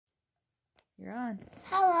You're on.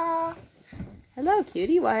 Hello. Hello,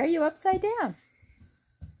 cutie. Why are you upside down?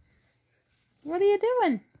 What are you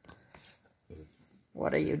doing?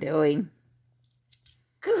 What are you doing?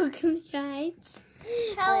 Googlie eyes.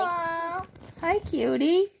 Hello. Hi,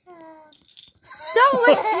 cutie. Don't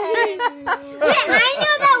lick. Yeah, I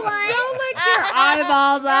know that one. Don't lick your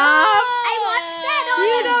eyeballs off. I watched that on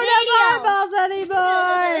You a don't video. have eyeballs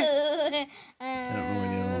anymore. I don't know where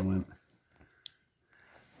the other one went.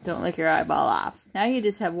 Don't lick your eyeball off. Now you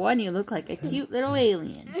just have one. You look like a cute little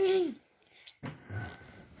alien.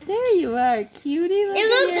 There you are, cutie. Look It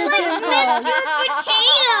looks like Mr.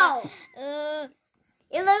 Potato.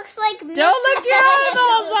 It looks like Mr. Don't lick your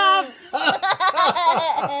eyeballs off.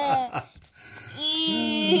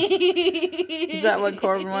 Is that what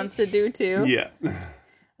Corbin wants to do too? Yeah.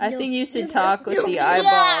 I think you should talk with the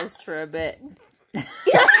eyeballs for a bit.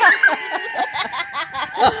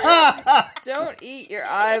 Don't eat your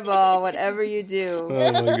eyeball, whatever you do.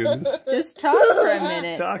 Oh my goodness. Just talk for a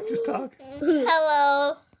minute. Talk, just talk.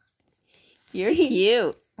 Hello. You're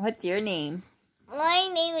cute. What's your name? My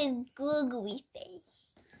name is Googlie Face.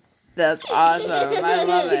 That's awesome. I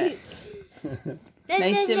love it.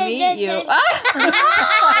 Nice to meet you.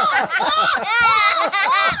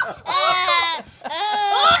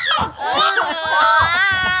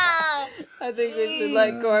 I think we should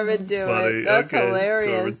let Corbin do it. That's okay,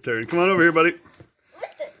 hilarious. Corbin's turn. Come on over here, buddy.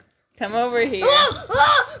 Come over here.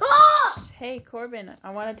 Hey, Corbin, I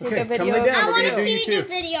want to take a video. come lay down. I We're want gonna to do you see too. the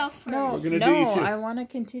video first. No, We're gonna do you too. I want to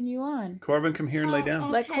continue on. Corbin, come here and lay down.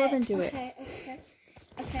 Let Corbin do it.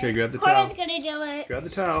 Okay, grab the Corbin's towel. gonna do it. Grab the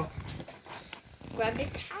towel. Grab the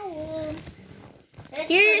towel.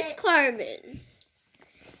 Here's Corbin.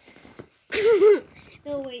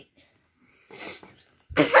 No, wait.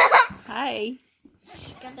 Hi.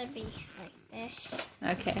 It's gonna be like this.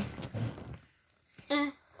 Okay.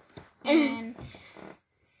 And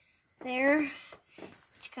there,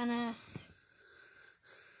 it's gonna...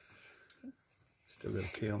 Still got a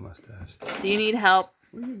kale mustache. Do you need help?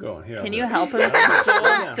 Where are you going? Here. Can I'll you do it. help him,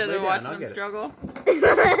 Joel, instead lay of down, watching I'll him get it. struggle?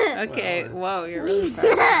 Okay. Whoa, you're really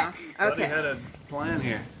fast now. Buddy Okay. had a plan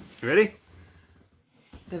here. You ready?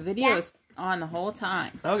 The video is on the whole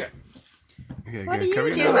time. Okay. Okay, What good. are Cover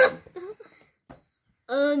you your mouth.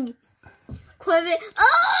 doing? Corbin.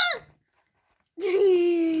 Oh!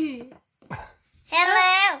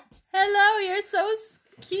 Hello. Hello, you're so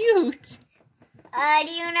cute.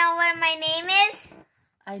 Do you know what my name is?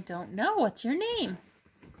 I don't know. What's your name?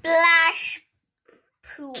 Splash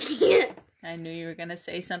Poop. I knew you were going to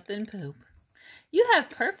say something poop. You have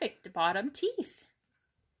perfect bottom teeth.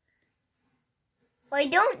 Why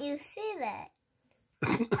don't you say that?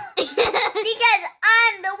 Because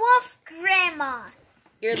I'm the wolf grandma.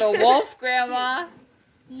 You're the wolf, Grandma.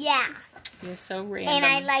 Yeah. You're so random. And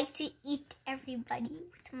I like to eat everybody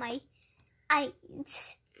with my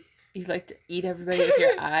eyes. You like to eat everybody with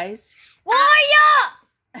your eyes? Warrior!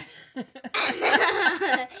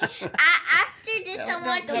 After this, I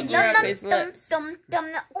want to cover up his lips.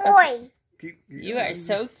 oi. You are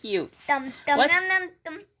so cute. Dum What? dum dum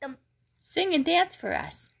dum dum Sing and dance for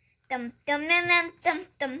us. dum dum dum dum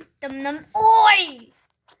dum dum dum oi.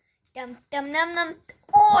 Dum dum dum dum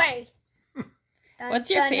oi. What's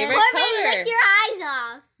your favorite Corbin, color? lick your eyes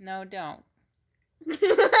off. No, don't. Put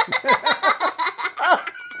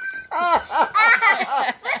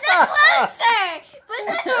the closer. Put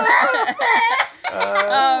the closer.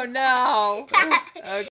 Oh, no. Okay.